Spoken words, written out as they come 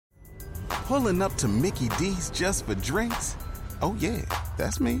Pulling up to Mickey D's just for drinks? Oh yeah,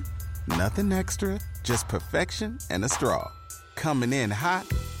 that's me. Nothing extra, just perfection and a straw. Coming in hot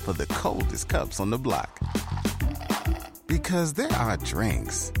for the coldest cups on the block. Because there are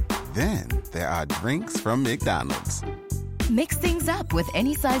drinks. Then there are drinks from McDonald's. Mix things up with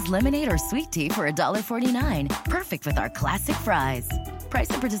any size lemonade or sweet tea for $1.49. Perfect with our classic fries. Price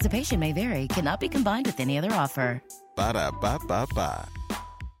and participation may vary. Cannot be combined with any other offer. Ba-da-ba-ba-ba.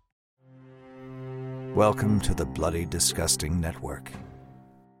 Welcome to the Bloody Disgusting Network.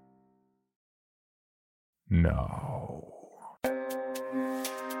 No.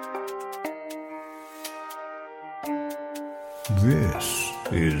 This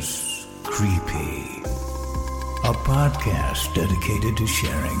is Creepy, a podcast dedicated to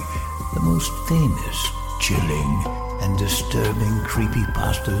sharing the most famous, chilling, and disturbing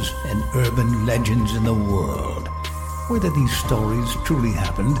creepypastas and urban legends in the world. Whether these stories truly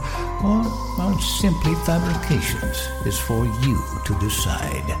happened or are simply fabrications is for you to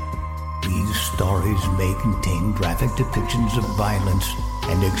decide. These stories may contain graphic depictions of violence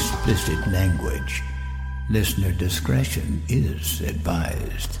and explicit language. Listener discretion is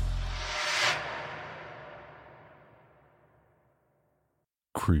advised.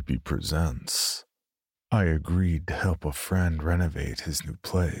 Creepy presents. I agreed to help a friend renovate his new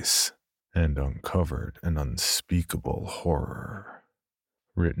place and uncovered an unspeakable horror.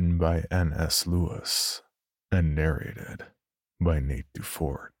 Written by N.S. Lewis and narrated by Nate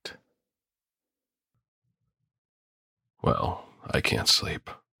Dufort. Well, I can't sleep.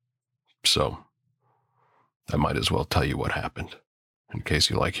 So, I might as well tell you what happened, in case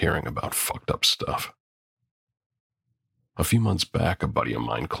you like hearing about fucked up stuff. A few months back, a buddy of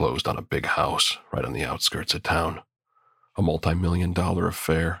mine closed on a big house right on the outskirts of town. A multi-million-dollar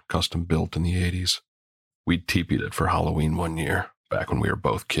affair, custom built in the 80s. We'd teepeed it for Halloween one year, back when we were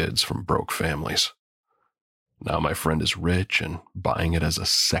both kids from broke families. Now my friend is rich and buying it as a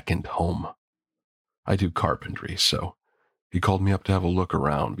second home. I do carpentry, so he called me up to have a look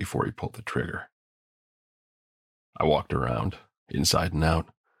around before he pulled the trigger. I walked around, inside and out,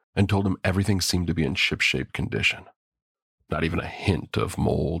 and told him everything seemed to be in ship-shape condition. Not even a hint of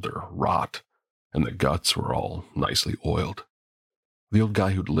mold or rot, and the guts were all nicely oiled. The old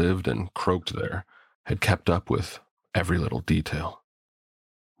guy who'd lived and croaked there had kept up with every little detail.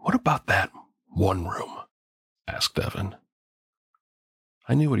 "What about that one room?" asked Evan.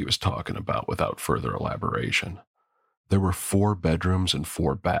 I knew what he was talking about without further elaboration. There were 4 bedrooms and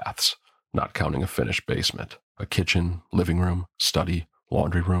 4 baths, not counting a finished basement, a kitchen, living room, study,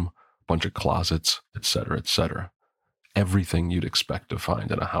 laundry room, bunch of closets, etc., etc. Everything you'd expect to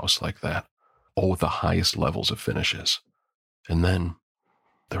find in a house like that, all with the highest levels of finishes. And then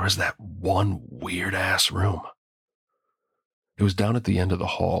there was that one weird-ass room. It was down at the end of the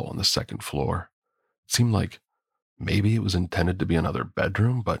hall on the 2nd floor. It seemed like maybe it was intended to be another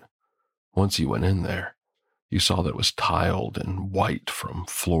bedroom, but once you went in there, you saw that it was tiled and white from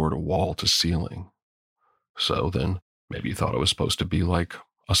floor to wall to ceiling. So then maybe you thought it was supposed to be like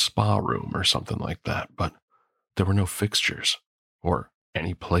a spa room or something like that, but there were no fixtures or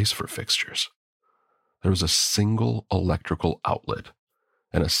any place for fixtures. There was a single electrical outlet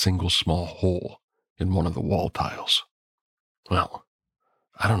and a single small hole in one of the wall tiles. Well,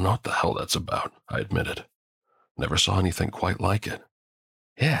 I don't know what the hell that's about, I admitted. Never saw anything quite like it.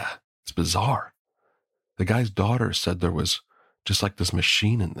 Yeah, it's bizarre. The guy's daughter said there was just like this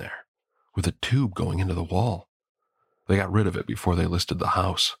machine in there with a tube going into the wall. They got rid of it before they listed the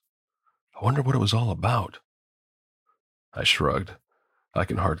house. I wonder what it was all about. I shrugged. I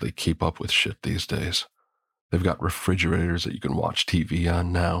can hardly keep up with shit these days. They've got refrigerators that you can watch TV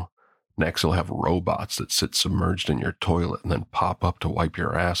on now. Next, they'll have robots that sit submerged in your toilet and then pop up to wipe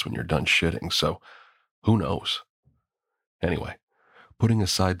your ass when you're done shitting, so who knows? Anyway, putting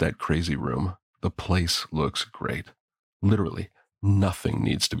aside that crazy room, the place looks great. Literally, nothing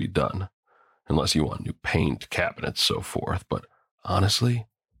needs to be done, unless you want new paint, cabinets, so forth, but honestly,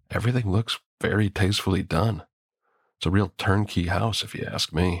 everything looks very tastefully done. It's a real turnkey house, if you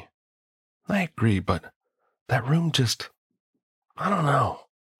ask me. I agree, but that room just, I don't know.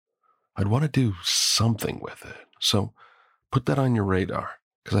 I'd want to do something with it. So put that on your radar,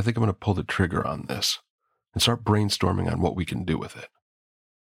 because I think I'm going to pull the trigger on this and start brainstorming on what we can do with it.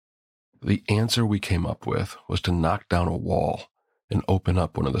 The answer we came up with was to knock down a wall and open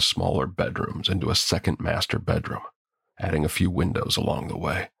up one of the smaller bedrooms into a second master bedroom, adding a few windows along the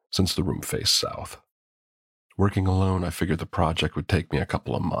way, since the room faced south. Working alone, I figured the project would take me a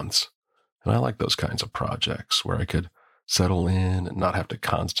couple of months, and I like those kinds of projects where I could settle in and not have to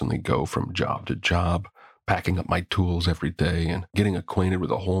constantly go from job to job, packing up my tools every day and getting acquainted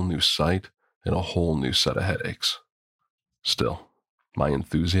with a whole new site and a whole new set of headaches. Still, my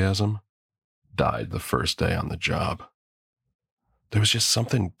enthusiasm died the first day on the job. There was just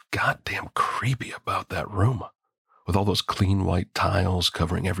something goddamn creepy about that room, with all those clean white tiles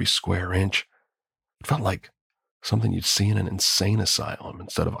covering every square inch. It felt like something you'd see in an insane asylum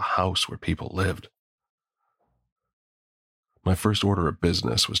instead of a house where people lived. My first order of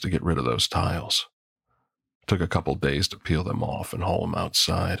business was to get rid of those tiles. It took a couple days to peel them off and haul them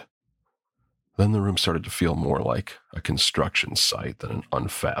outside. Then the room started to feel more like a construction site than an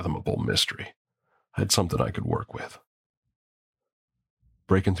unfathomable mystery. I had something I could work with.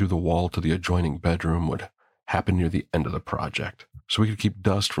 Breaking through the wall to the adjoining bedroom would happen near the end of the project, so we could keep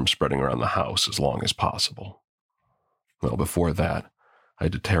dust from spreading around the house as long as possible. Well, before that, I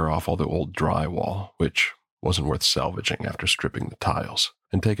had to tear off all the old drywall, which wasn't worth salvaging after stripping the tiles,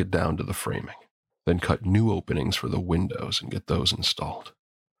 and take it down to the framing, then cut new openings for the windows and get those installed.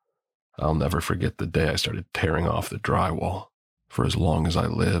 I'll never forget the day I started tearing off the drywall, for as long as I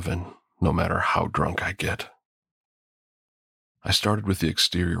live and no matter how drunk I get. I started with the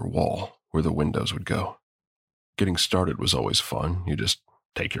exterior wall, where the windows would go. Getting started was always fun. You just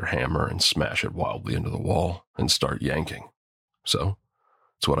take your hammer and smash it wildly into the wall and start yanking. So,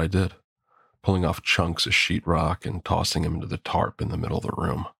 it's what I did, pulling off chunks of sheetrock and tossing them into the tarp in the middle of the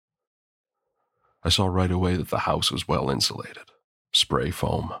room. I saw right away that the house was well insulated. Spray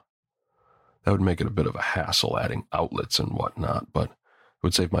foam. That would make it a bit of a hassle adding outlets and whatnot, but it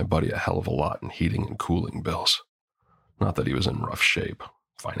would save my buddy a hell of a lot in heating and cooling bills. Not that he was in rough shape,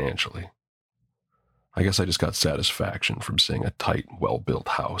 financially. I guess I just got satisfaction from seeing a tight, well-built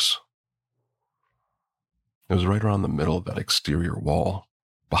house. It was right around the middle of that exterior wall,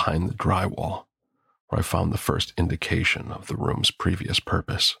 behind the drywall, where I found the first indication of the room's previous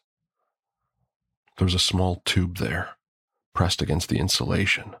purpose. There was a small tube there, pressed against the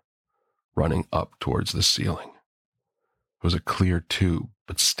insulation, running up towards the ceiling. It was a clear tube,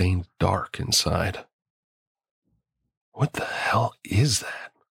 but stained dark inside. What the hell is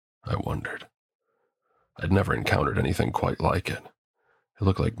that? I wondered. I'd never encountered anything quite like it. It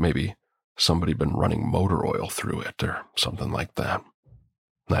looked like maybe somebody'd been running motor oil through it or something like that.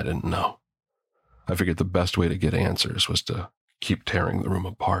 I didn't know. I figured the best way to get answers was to keep tearing the room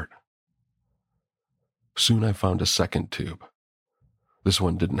apart. Soon I found a second tube. This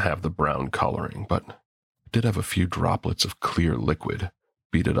one didn't have the brown coloring, but it did have a few droplets of clear liquid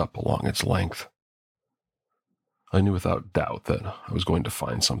beaded up along its length. I knew without doubt that I was going to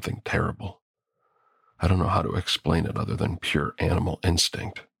find something terrible. I don't know how to explain it other than pure animal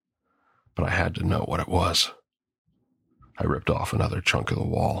instinct, but I had to know what it was. I ripped off another chunk of the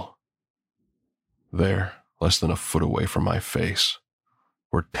wall. There, less than a foot away from my face,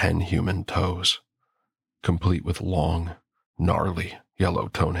 were 10 human toes, complete with long, gnarly yellow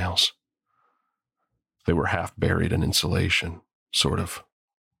toenails. They were half buried in insulation, sort of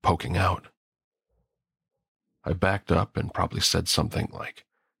poking out. I backed up and probably said something like,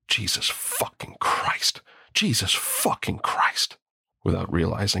 "Jesus fucking Christ! Jesus fucking Christ!" Without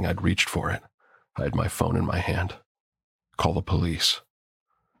realizing I'd reached for it. I had my phone in my hand. Call the police.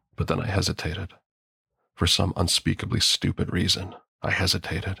 But then I hesitated. For some unspeakably stupid reason, I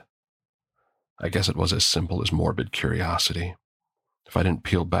hesitated. I guess it was as simple as morbid curiosity. If I didn't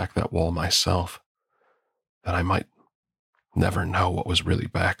peel back that wall myself, then I might never know what was really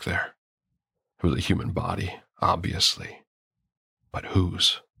back there. It was a human body, obviously. But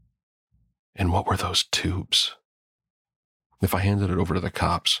whose? And what were those tubes? If I handed it over to the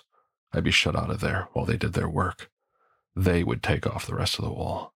cops, I'd be shut out of there while they did their work. They would take off the rest of the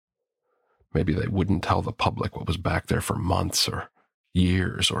wall. Maybe they wouldn't tell the public what was back there for months or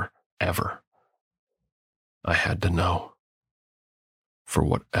years or ever. I had to know. For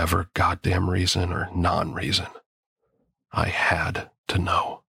whatever goddamn reason or non-reason, I had to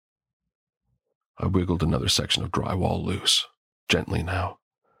know. I wiggled another section of drywall loose, gently now,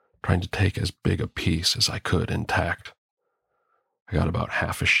 trying to take as big a piece as I could intact. I got about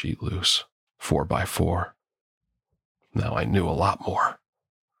half a sheet loose, 4x4. Now I knew a lot more,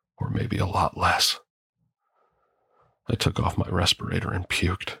 or maybe a lot less. I took off my respirator and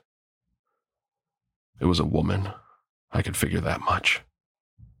puked. It was a woman. I could figure that much.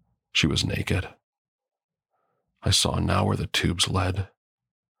 She was naked. I saw now where the tubes led.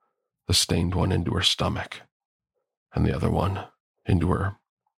 The stained one into her stomach, and the other one into her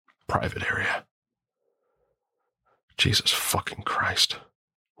private area. Jesus fucking Christ.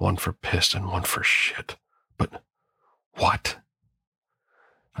 One for piss and one for shit. But what?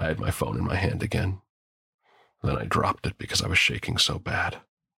 I had my phone in my hand again. Then I dropped it because I was shaking so bad.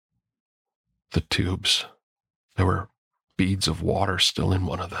 The tubes. There were beads of water still in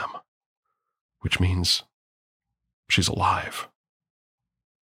one of them. which means she's alive.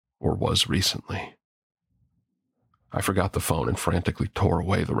 Or was recently. I forgot the phone and frantically tore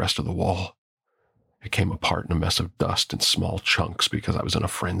away the rest of the wall. It came apart in a mess of dust and small chunks because I was in a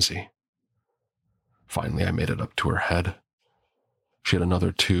frenzy. Finally, I made it up to her head. She had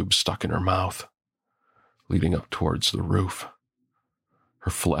another tube stuck in her mouth, leading up towards the roof.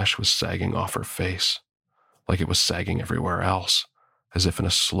 Her flesh was sagging off her face, like it was sagging everywhere else, as if in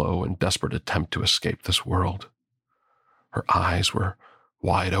a slow and desperate attempt to escape this world. Her eyes were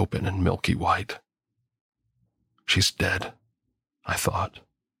wide open and milky white. She's dead, I thought.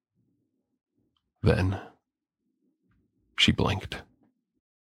 Then she blinked.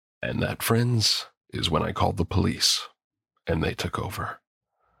 And that, friends, is when I called the police, and they took over.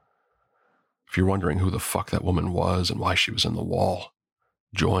 If you're wondering who the fuck that woman was and why she was in the wall,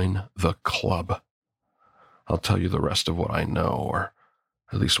 join the club. I'll tell you the rest of what I know, or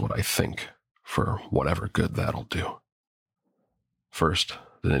at least what I think, for whatever good that'll do. First,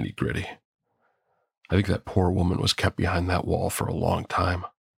 the nitty-gritty. I think that poor woman was kept behind that wall for a long time.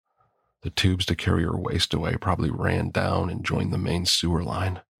 The tubes to carry her waste away probably ran down and joined the main sewer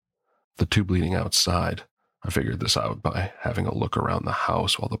line. The tube leading outside, I figured this out by having a look around the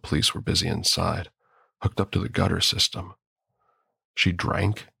house while the police were busy inside, hooked up to the gutter system. She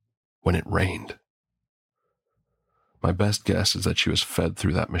drank when it rained. My best guess is that she was fed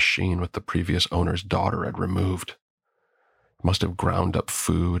through that machine with the previous owner's daughter had removed. It must have ground up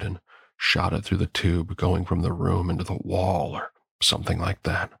food and shot it through the tube, going from the room into the wall or something like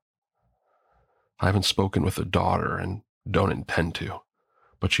that. I haven't spoken with the daughter and don't intend to,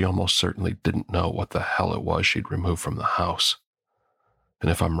 but she almost certainly didn't know what the hell it was she'd removed from the house. And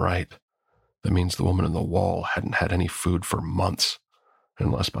if I'm right, that means the woman in the wall hadn't had any food for months,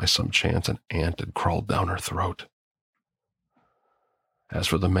 unless by some chance an ant had crawled down her throat. As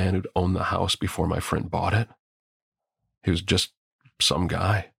for the man who'd owned the house before my friend bought it, he was just some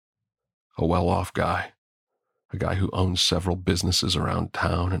guy, a well-off guy, a guy who owned several businesses around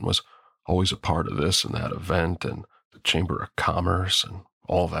town and was always a part of this and that event and the Chamber of Commerce and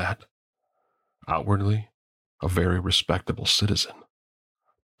all that. Outwardly, a very respectable citizen,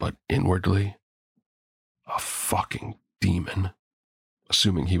 but inwardly, a fucking demon,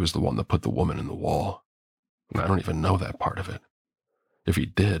 assuming he was the one that put the woman in the wall. And I don't even know that part of it. If he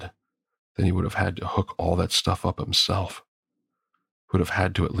did, then he would have had to hook all that stuff up himself. Would have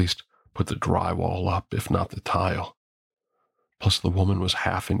had to at least put the drywall up, if not the tile. Plus the woman was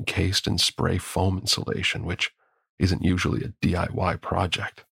half encased in spray foam insulation, which isn't usually a DIY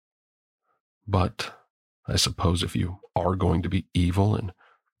project. But I suppose if you are going to be evil and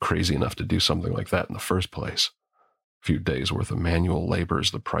crazy enough to do something like that in the first place, a few days' worth of manual labor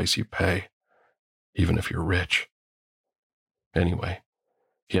is the price you pay, even if you're rich. Anyway,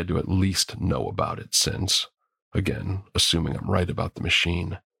 he had to at least know about it since, again, assuming I'm right about the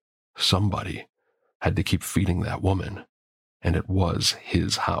machine, somebody had to keep feeding that woman, and it was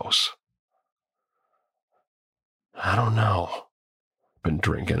his house. I don't know. Been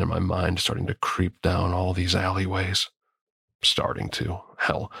drinking and my mind starting to creep down all these alleyways. Starting to.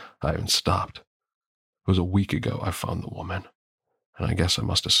 Hell, I haven't stopped. It was a week ago I found the woman, and I guess I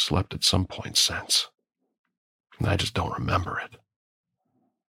must have slept at some point since. And I just don't remember it.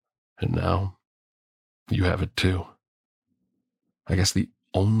 And now, you have it too. I guess the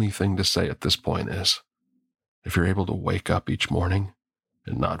only thing to say at this point is, if you're able to wake up each morning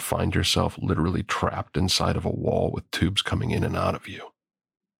and not find yourself literally trapped inside of a wall with tubes coming in and out of you,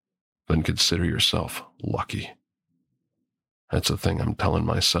 then consider yourself lucky. That's the thing I'm telling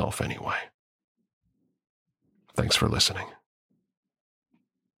myself anyway. Thanks for listening.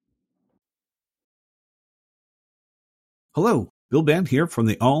 Hello, Bill Band here from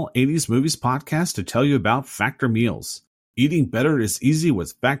the All 80s Movies podcast to tell you about Factor meals. Eating better is easy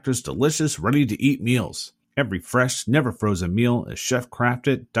with Factor's delicious, ready-to-eat meals. Every fresh, never frozen meal is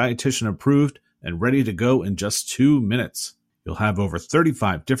chef-crafted, dietitian approved, and ready to go in just 2 minutes. You'll have over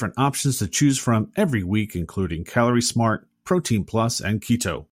 35 different options to choose from every week, including Calorie Smart, Protein Plus, and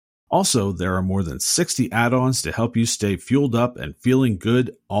Keto. Also, there are more than 60 add-ons to help you stay fueled up and feeling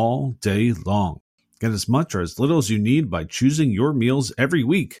good all day long. Get as much or as little as you need by choosing your meals every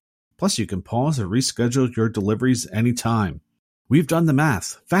week. Plus, you can pause or reschedule your deliveries anytime. We've done the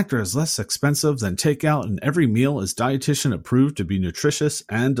math. Factor is less expensive than takeout, and every meal is dietitian approved to be nutritious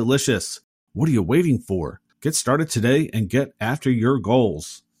and delicious. What are you waiting for? Get started today and get after your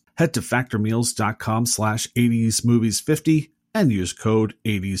goals. Head to factormeals.com/80smovies50 and use code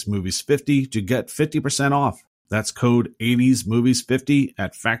 80smovies50 to get 50% off. That's code 80smovies50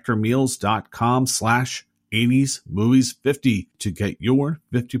 at factormeals.com/80 80s Movies 50 to get your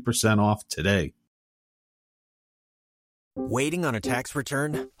 50% off today. Waiting on a tax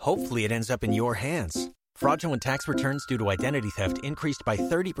return? Hopefully it ends up in your hands. Fraudulent tax returns due to identity theft increased by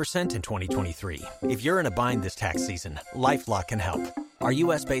 30% in 2023. If you're in a bind this tax season, LifeLock can help. Our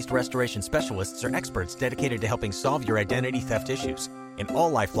U.S.-based restoration specialists are experts dedicated to helping solve your identity theft issues. And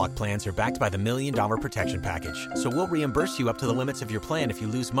all LifeLock plans are backed by the $1 Million Protection Package. So we'll reimburse you up to the limits of your plan if you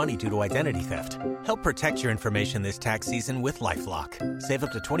lose money due to identity theft. Help protect your information this tax season with LifeLock. Save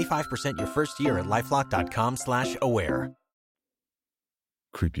up to 25% your first year at LifeLock.com/aware.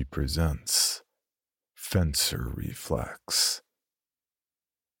 Creepy presents Fencer Reflex.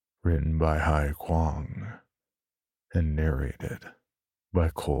 Written by Hai Kwong and narrated by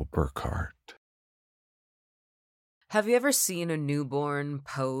Cole Burkhart. Have you ever seen a newborn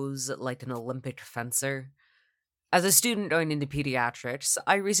pose like an Olympic fencer? As a student going into pediatrics,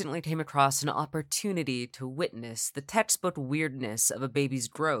 I recently came across an opportunity to witness the textbook weirdness of a baby's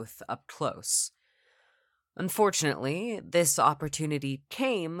growth up close. Unfortunately, this opportunity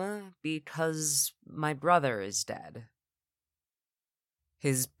came because my brother is dead.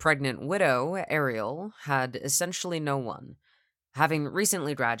 His pregnant widow, Ariel, had essentially no one. Having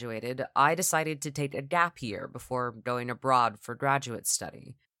recently graduated, I decided to take a gap year before going abroad for graduate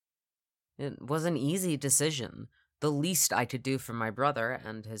study. It was an easy decision, the least I could do for my brother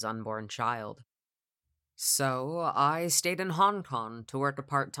and his unborn child. So I stayed in Hong Kong to work a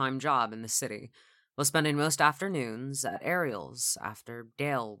part-time job in the city, while spending most afternoons at Ariel's after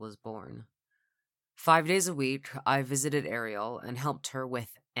Dale was born. 5 days a week, I visited Ariel and helped her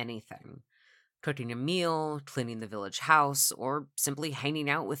with anything. Cooking a meal, cleaning the village house, or simply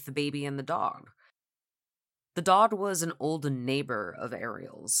hanging out with the baby and the dog. The dog was an old neighbor of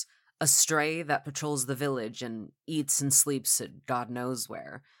Ariel's, a stray that patrols the village and eats and sleeps at God knows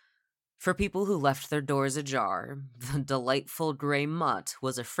where. For people who left their doors ajar, the delightful gray mutt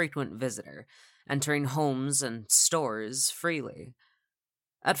was a frequent visitor, entering homes and stores freely.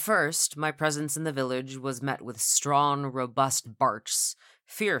 At first, my presence in the village was met with strong, robust barks,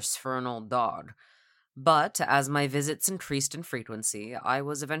 fierce for an old dog. But as my visits increased in frequency, I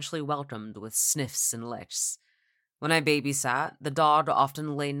was eventually welcomed with sniffs and licks. When I babysat, the dog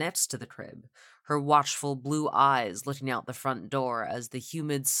often lay next to the crib, her watchful blue eyes looking out the front door as the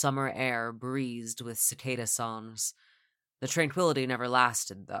humid summer air breezed with cicada songs. The tranquility never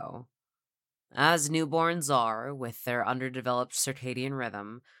lasted, though. As newborns are, with their underdeveloped circadian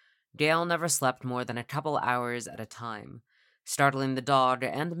rhythm, Dale never slept more than a couple hours at a time, startling the dog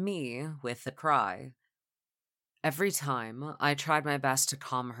and me with a cry. Every time, I tried my best to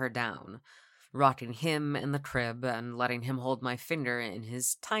calm her down, rocking him in the crib and letting him hold my finger in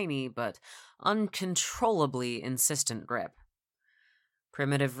his tiny but uncontrollably insistent grip.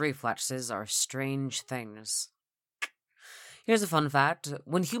 Primitive reflexes are strange things. Here's a fun fact.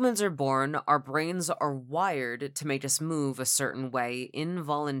 When humans are born, our brains are wired to make us move a certain way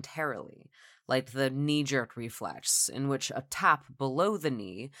involuntarily, like the knee-jerk reflex, in which a tap below the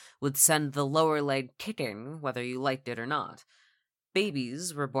knee would send the lower leg kicking, whether you liked it or not.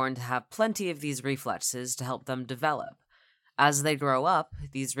 Babies were born to have plenty of these reflexes to help them develop. As they grow up,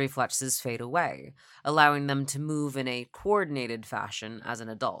 these reflexes fade away, allowing them to move in a coordinated fashion as an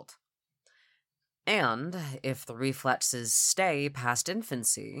adult. And if the reflexes stay past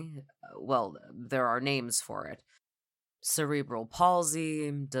infancy, well, there are names for it. Cerebral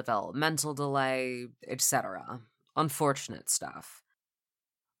palsy, developmental delay, etc. Unfortunate stuff.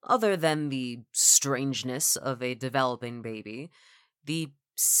 Other than the strangeness of a developing baby, the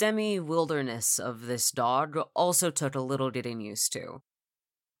semi-wilderness of this dog also took a little getting used to.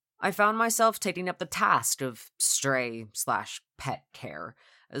 I found myself taking up the task of stray/pet care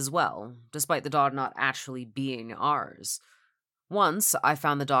as well, despite the dog not actually being ours. Once, I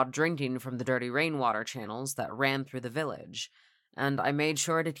found the dog drinking from the dirty rainwater channels that ran through the village, and I made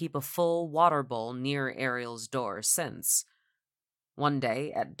sure to keep a full water bowl near Ariel's door since. One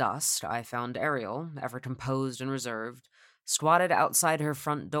day, at dusk, I found Ariel, ever composed and reserved, squatted outside her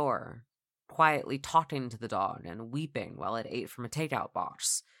front door, quietly talking to the dog and weeping while it ate from a takeout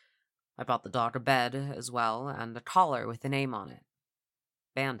box. I bought the dog a bed as well, and a collar with a name on it.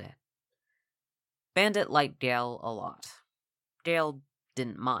 Bandit. Bandit liked Dale a lot. Dale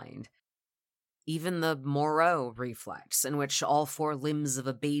didn't mind. Even the Moreau reflex, in which all 4 limbs of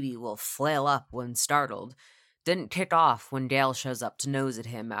a baby will flail up when startled, didn't kick off when Dale shows up to nose at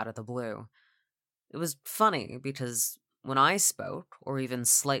him out of the blue. It was funny because when I spoke, or even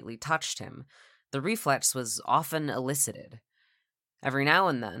slightly touched him, the reflex was often elicited. Every now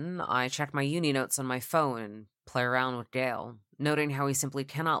and then, I check my uni notes on my phone and play around with Dale, noting how he simply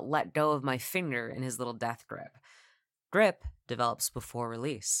cannot let go of my finger in his little death grip. Grip develops before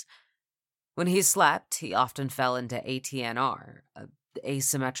release. When he slept, he often fell into ATNR,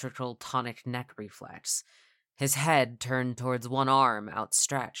 asymmetrical tonic neck reflex. His head turned towards one arm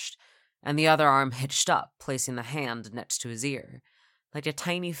outstretched, and the other arm hitched up, placing the hand next to his ear, like a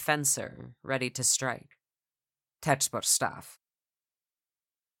tiny fencer ready to strike. Textbook stuff.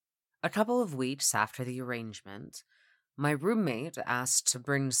 A couple of weeks after the arrangement, my roommate asked to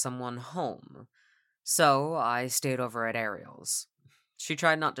bring someone home, so I stayed over at Ariel's. She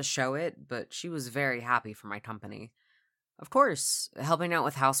tried not to show it, but she was very happy for my company. Of course, helping out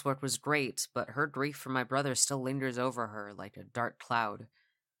with housework was great, but her grief for my brother still lingers over her like a dark cloud.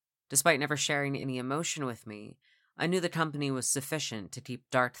 Despite never sharing any emotion with me, I knew the company was sufficient to keep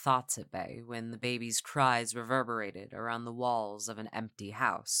dark thoughts at bay when the baby's cries reverberated around the walls of an empty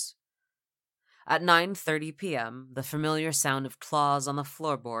house. At 9:30 p.m., the familiar sound of claws on the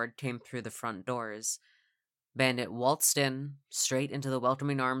floorboard came through the front doors. Bandit waltzed in, straight into the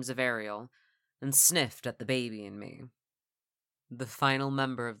welcoming arms of Ariel, and sniffed at the baby and me. The final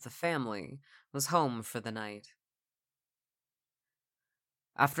member of the family was home for the night.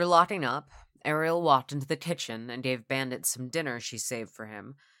 After locking up, Ariel walked into the kitchen and gave Bandit some dinner she saved for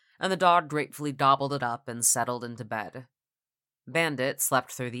him, and the dog gratefully gobbled it up and settled into bed. Bandit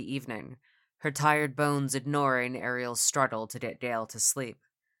slept through the evening, her tired bones ignoring Ariel's struggle to get Gale to sleep.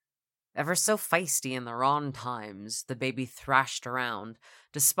 Ever so feisty in the wrong times, the baby thrashed around,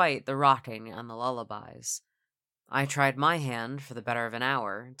 despite the rocking and the lullabies. I tried my hand for the better of an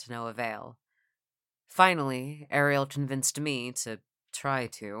hour, to no avail. Finally, Ariel convinced me to try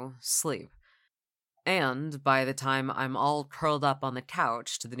to sleep. And by the time I'm all curled up on the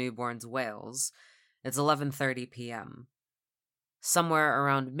couch to the newborn's wails, it's 11:30 p.m. Somewhere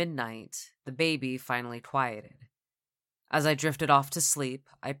around midnight, the baby finally quieted. As I drifted off to sleep,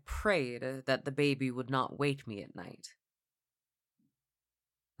 I prayed that the baby would not wake me at night.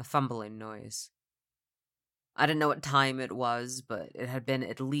 A fumbling noise. I didn't know what time it was, but it had been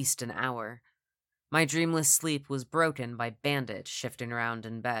at least an hour. My dreamless sleep was broken by Bandit shifting around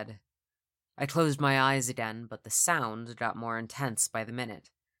in bed. I closed my eyes again, but the sound got more intense by the minute.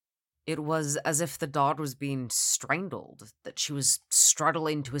 It was as if the dog was being strangled, that she was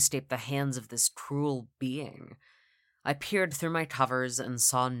struggling to escape the hands of this cruel being. I peered through my covers and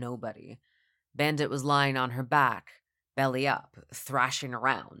saw nobody. Bandit was lying on her back, belly up, thrashing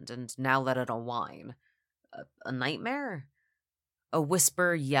around, and now let out a whine. A nightmare? A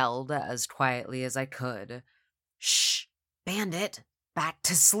whisper yelled as quietly as I could, "Shh! Bandit! Back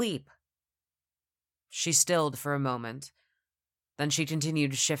to sleep!" She stilled for a moment. Then she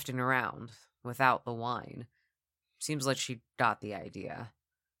continued shifting around, without the whine. Seems like she got the idea.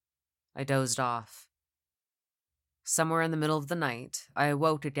 I dozed off. Somewhere in the middle of the night, I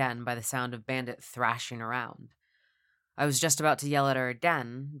awoke again by the sound of Bandit thrashing around. I was just about to yell at her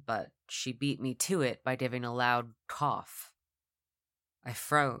again, but she beat me to it by giving a loud cough. I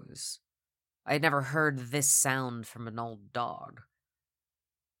froze. I had never heard this sound from an old dog.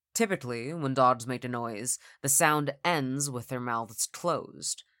 Typically, when dogs make a noise, the sound ends with their mouths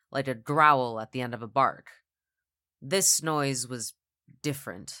closed, like a growl at the end of a bark. This noise was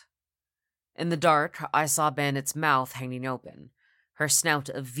different. In the dark, I saw Bandit's mouth hanging open, her snout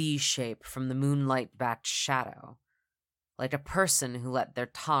a V shape from the moonlight-backed shadow, like a person who let their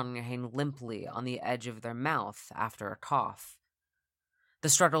tongue hang limply on the edge of their mouth after a cough. The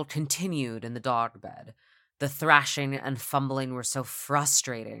struggle continued in the dog bed. The thrashing and fumbling were so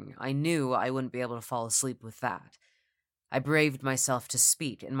frustrating, I knew I wouldn't be able to fall asleep with that. I braved myself to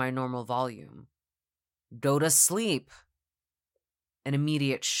speak in my normal volume. "Go to sleep!" An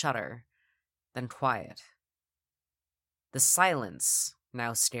immediate shudder, then quiet. The silence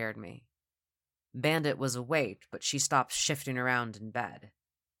now scared me. Bandit was awake, but she stopped shifting around in bed.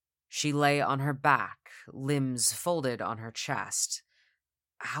 She lay on her back, limbs folded on her chest.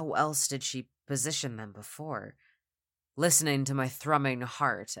 How else did she position them before? Listening to my thrumming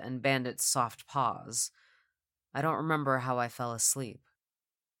heart and Bandit's soft paws, I don't remember how I fell asleep.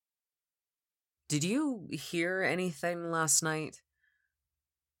 "Did you hear anything last night?"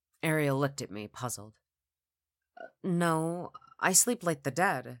 Ariel looked at me, puzzled. "No, I sleep like the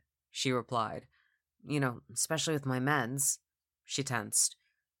dead," she replied. Especially with my meds." She tensed.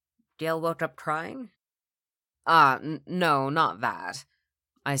 "Gale woke up crying?" No, not that,"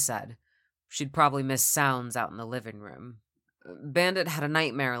 I said. She'd probably missed sounds out in the living room. "Bandit had a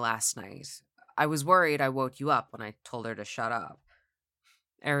nightmare last night. I was worried I woke you up when I told her to shut up."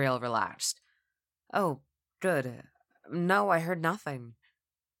 Ariel relaxed. "Oh, good. No, I heard nothing."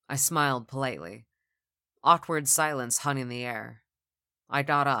 I smiled politely. Awkward silence hung in the air. I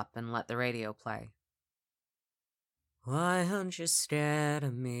got up and let the radio play. Why don't you stare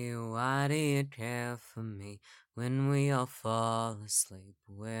at me? Why do you care for me? When we all fall asleep,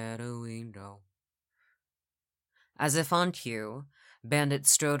 where do we go? As if on cue, Bandit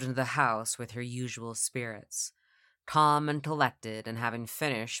strode into the house with her usual spirits, calm and collected, and having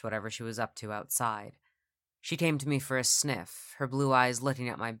finished whatever she was up to outside. She came to me for a sniff, her blue eyes looking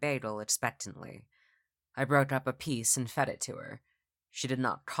at my bagel expectantly. I broke up a piece and fed it to her. She did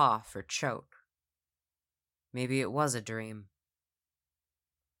not cough or choke. Maybe it was a dream.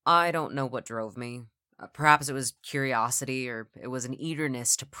 I don't know what drove me. Perhaps it was curiosity, or it was an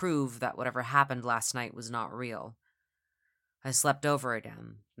eagerness to prove that whatever happened last night was not real. I slept over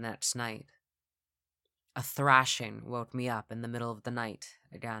again next night. A thrashing woke me up in the middle of the night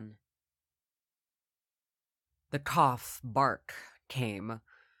again. The cough bark came,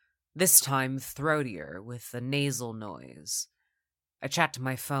 this time throatier with a nasal noise. I checked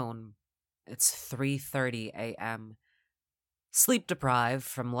my phone. It's 3:30 a.m. Sleep deprived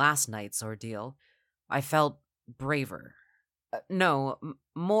from last night's ordeal, I felt braver.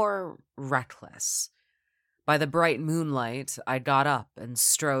 More reckless. By the bright moonlight, I got up and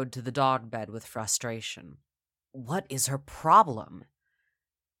strode to the dog bed with frustration. What is her problem?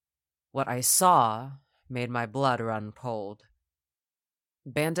 What I saw made my blood run cold.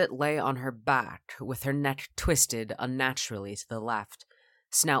 Bandit lay on her back, with her neck twisted unnaturally to the left,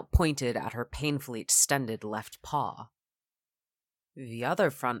 snout pointed at her painfully extended left paw. The other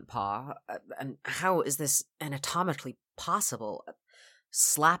front paw, and how is this anatomically possible,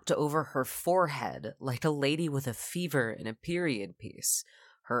 slapped over her forehead like a lady with a fever in a period piece,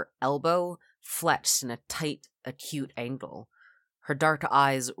 her elbow flexed in a tight, acute angle. Her dark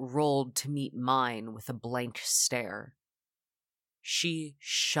eyes rolled to meet mine with a blank stare. She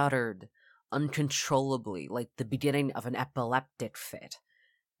shuddered uncontrollably like the beginning of an epileptic fit.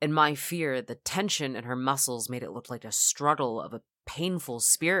 In my fear, the tension in her muscles made it look like a struggle of a painful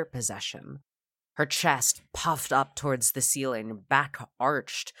spirit possession. Her chest puffed up towards the ceiling, back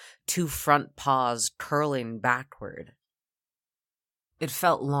arched, two front paws curling backward. It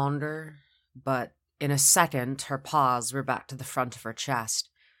felt longer, but in a second her paws were back to the front of her chest.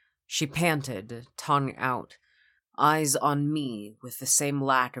 She panted, tongue out, eyes on me with the same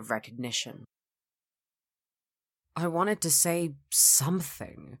lack of recognition. I wanted to say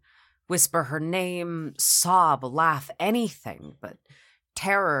something, whisper her name, sob, laugh, anything, but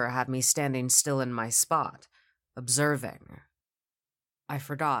terror had me standing still in my spot, observing. I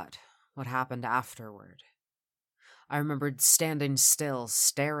forgot what happened afterward. I remembered standing still,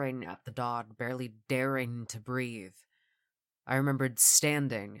 staring at the dog, barely daring to breathe. I remembered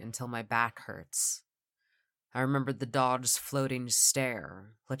standing until my back hurts. I remembered the dog's floating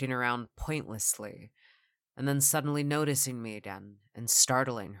stare, looking around pointlessly, and then suddenly noticing me again and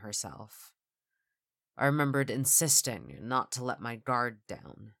startling herself. I remembered insisting not to let my guard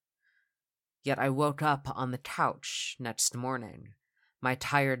down. Yet I woke up on the couch next morning, my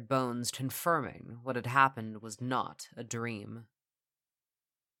tired bones confirming what had happened was not a dream.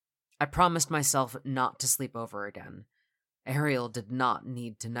 I promised myself not to sleep over again. Ariel did not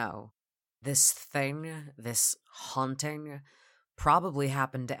need to know. This thing, this haunting, probably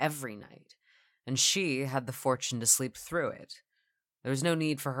happened every night, and she had the fortune to sleep through it. There was no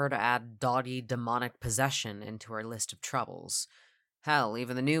need for her to add doggy demonic possession into her list of troubles. Hell,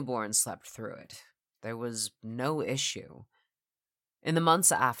 even the newborn slept through it. There was no issue. In the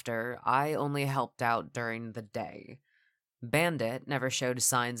months after, I only helped out during the day. Bandit never showed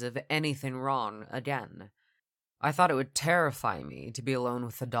signs of anything wrong again. I thought it would terrify me to be alone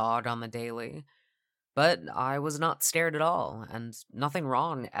with the dog on the daily, but I was not scared at all, and nothing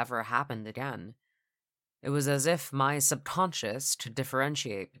wrong ever happened again. It was as if my subconscious could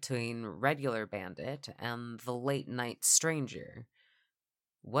differentiate between regular Bandit and the late-night stranger.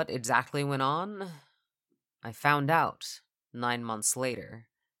 What exactly went on? I found out 9 months later.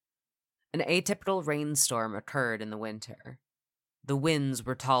 An atypical rainstorm occurred in the winter. The winds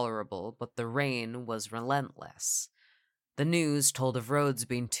were tolerable, but the rain was relentless. The news told of roads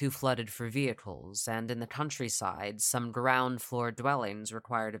being too flooded for vehicles, and in the countryside, some ground-floor dwellings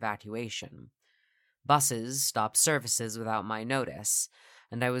required evacuation. Buses stopped services without my notice,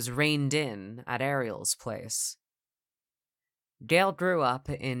 and I was reined in at Ariel's place. Gale grew up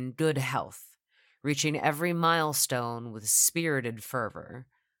in good health, reaching every milestone with spirited fervor.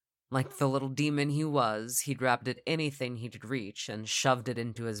 Like the little demon he was, he grabbed at anything he could reach and shoved it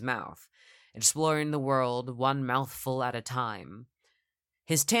into his mouth, exploring the world one mouthful at a time.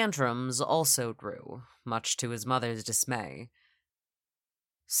 His tantrums also grew, much to his mother's dismay.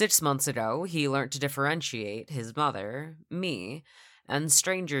 6 months ago, he learnt to differentiate his mother, me, and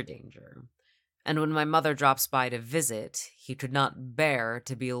stranger danger. And when my mother drops by to visit, he could not bear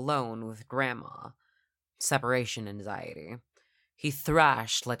to be alone with Grandma. Separation anxiety. He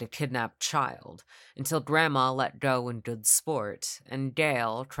thrashed like a kidnapped child until Grandma let go in good sport, and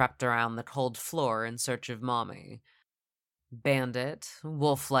Gail crept around the cold floor in search of Mommy. Bandit,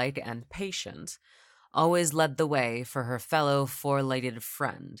 wolf-like, and patient, always led the way for her fellow four-legged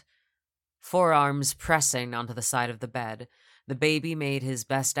friend. Forearms pressing onto the side of the bed, the baby made his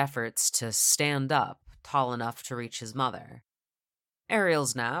best efforts to stand up, tall enough to reach his mother.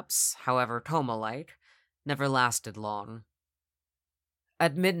 Ariel's naps, however coma-like, never lasted long.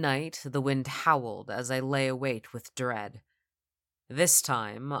 At midnight, the wind howled as I lay awake with dread. This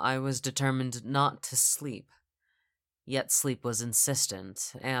time, I was determined not to sleep. Yet sleep was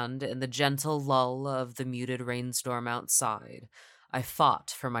insistent, and in the gentle lull of the muted rainstorm outside, I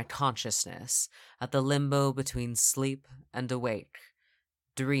fought for my consciousness at the limbo between sleep and awake,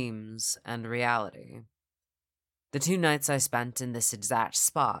 dreams and reality. The 2 nights I spent in this exact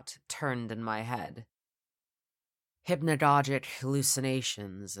spot turned in my head. Hypnagogic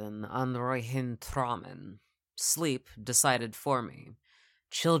hallucinations and anroihin traumen. Sleep decided for me.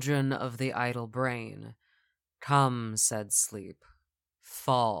 Children of the idle brain. Come, said sleep.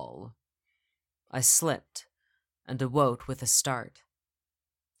 Fall. I slipped and awoke with a start.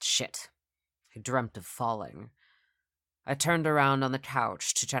 Shit. I dreamt of falling. I turned around on the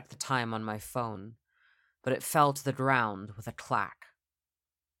couch to check the time on my phone, but it fell to the ground with a clack.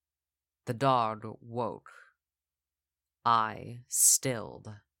 The dog woke. I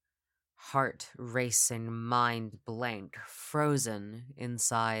stilled. Heart racing, mind blank, frozen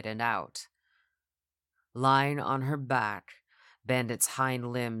inside and out. Lying on her back, Bandit's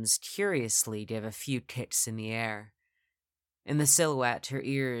hind limbs curiously gave a few kicks in the air. In the silhouette, her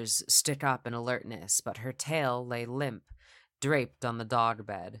ears stick up in alertness, but her tail lay limp, draped on the dog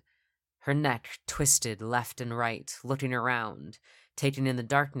bed. Her neck twisted left and right, looking around, taking in the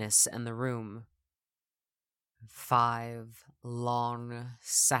darkness and the room. 5 long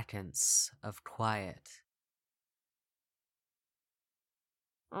seconds of quiet.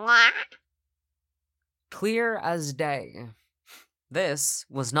 Clear as day. This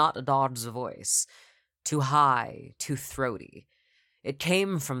was not a dog's voice. Too high, too throaty. It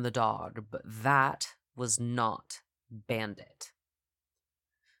came from the dog, but that was not Bandit.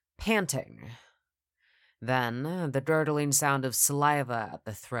 Panting. Then the gurgling sound of saliva at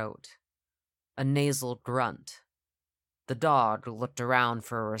the throat. A nasal grunt. The dog looked around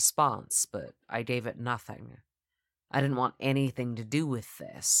for a response, but I gave it nothing. I didn't want anything to do with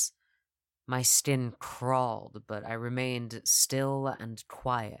this. My skin crawled, but I remained still and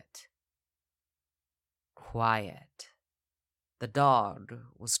quiet. Quiet. The dog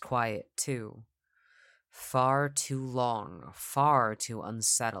was quiet too. Far too long, far too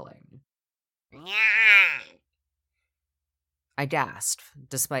unsettling. I gasped,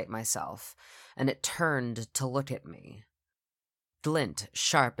 despite myself, and it turned to look at me. Glint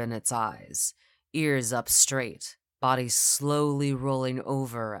sharp in its eyes, ears up straight, body slowly rolling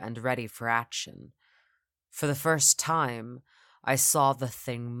over and ready for action. For the first time, I saw the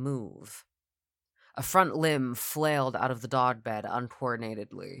thing move. A front limb flailed out of the dog bed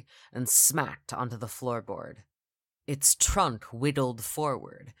uncoordinatedly and smacked onto the floorboard. Its trunk wiggled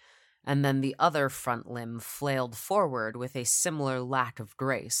forward, and then the other front limb flailed forward with a similar lack of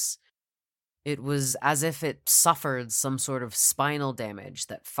grace. It was as if it suffered some sort of spinal damage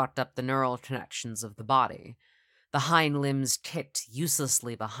that fucked up the neural connections of the body. The hind limbs kicked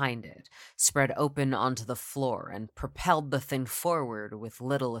uselessly behind it, spread open onto the floor, and propelled the thing forward with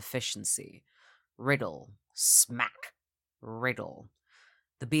little efficiency. Wriggle, smack, wriggle.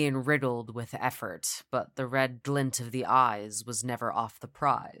 The being wriggled with effort, but the red glint of the eyes was never off the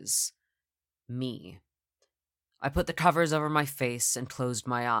prize. Me. I put the covers over my face and closed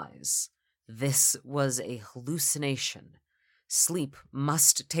my eyes. This was a hallucination. Sleep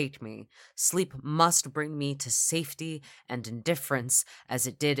must take me. Sleep must bring me to safety and indifference, as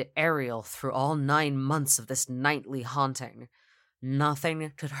it did Ariel through all 9 months of this nightly haunting.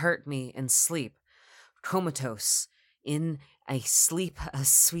 Nothing could hurt me in sleep. Comatose, in a sleep as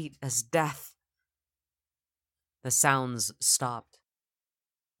sweet as death. The sounds stopped,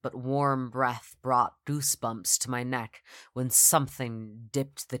 but warm breath brought goosebumps to my neck when something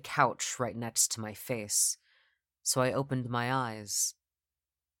dipped the couch right next to my face. So I opened my eyes.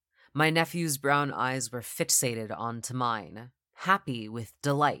 My nephew's brown eyes were fixated onto mine, happy with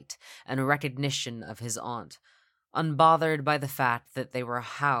delight and recognition of his aunt, unbothered by the fact that they were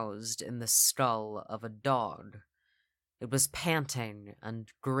housed in the skull of a dog. It was panting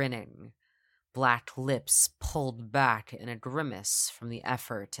and grinning, black lips pulled back in a grimace from the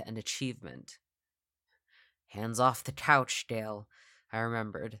effort and achievement. "Hands off the couch, Dale," I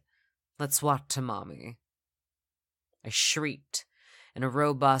remembered. "Let's walk to Mommy." I shrieked, and a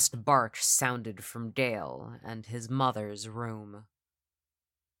robust bark sounded from Dale and his mother's room.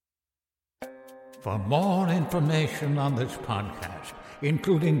 For more information on this podcast,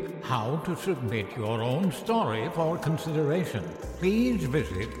 including how to submit your own story for consideration, please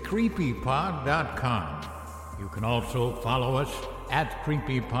visit creepypod.com. You can also follow us at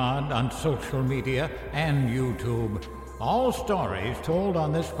CreepyPod on social media and YouTube. All stories told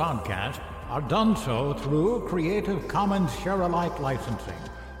on this podcast are done so through Creative Commons Share-alike licensing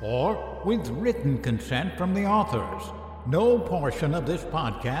or with written consent from the authors. No portion of this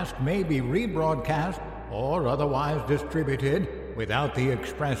podcast may be rebroadcast or otherwise distributed without the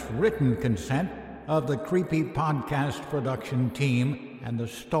express written consent of the Creepy Podcast production team and the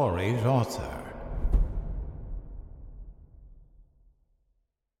story's author.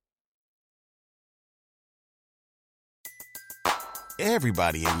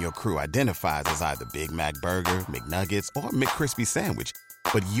 Everybody in your crew identifies as either Big Mac Burger, McNuggets, or McCrispy Sandwich.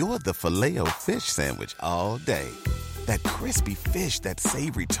 But you're the Filet-O-Fish Sandwich all day. That crispy fish, that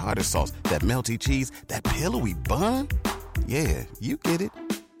savory tartar sauce, that melty cheese, that pillowy bun. Yeah, you get it.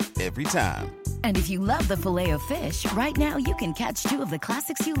 Every time. And if you love the Filet-O-Fish, right now you can catch two of the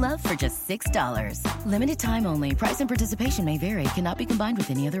classics you love for just $6. Limited time only. Price and participation may vary. Cannot be combined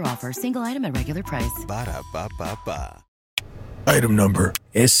with any other offer. Single item at regular price. Ba-da-ba-ba-ba. Item number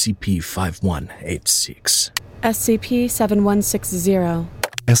SCP-5186. SCP-7160.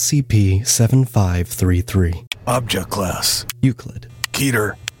 SCP-7533. Object class: Euclid.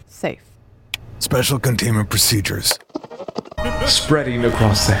 Keter. Safe. Special containment procedures: spreading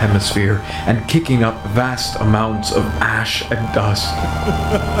across the hemisphere and kicking up vast amounts of ash and dust.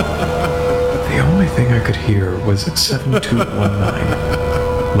 The only thing I could hear was at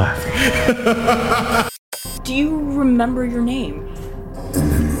 7219 laughing. Do you remember your name?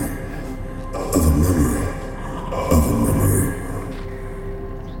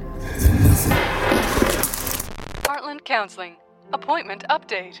 Heartland Counseling. Appointment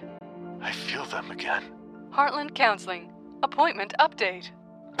update. I feel them again. Heartland Counseling. Appointment update.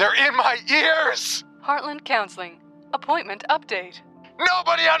 They're in my ears! Heartland Counseling. Appointment update.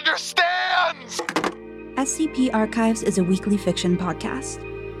 Nobody understands! SCP Archives is a weekly fiction podcast.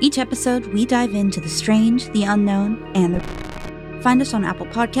 Each episode, we dive into the strange, the unknown, and the... Find us on Apple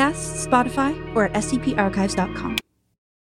Podcasts, Spotify, or at scparchives.com.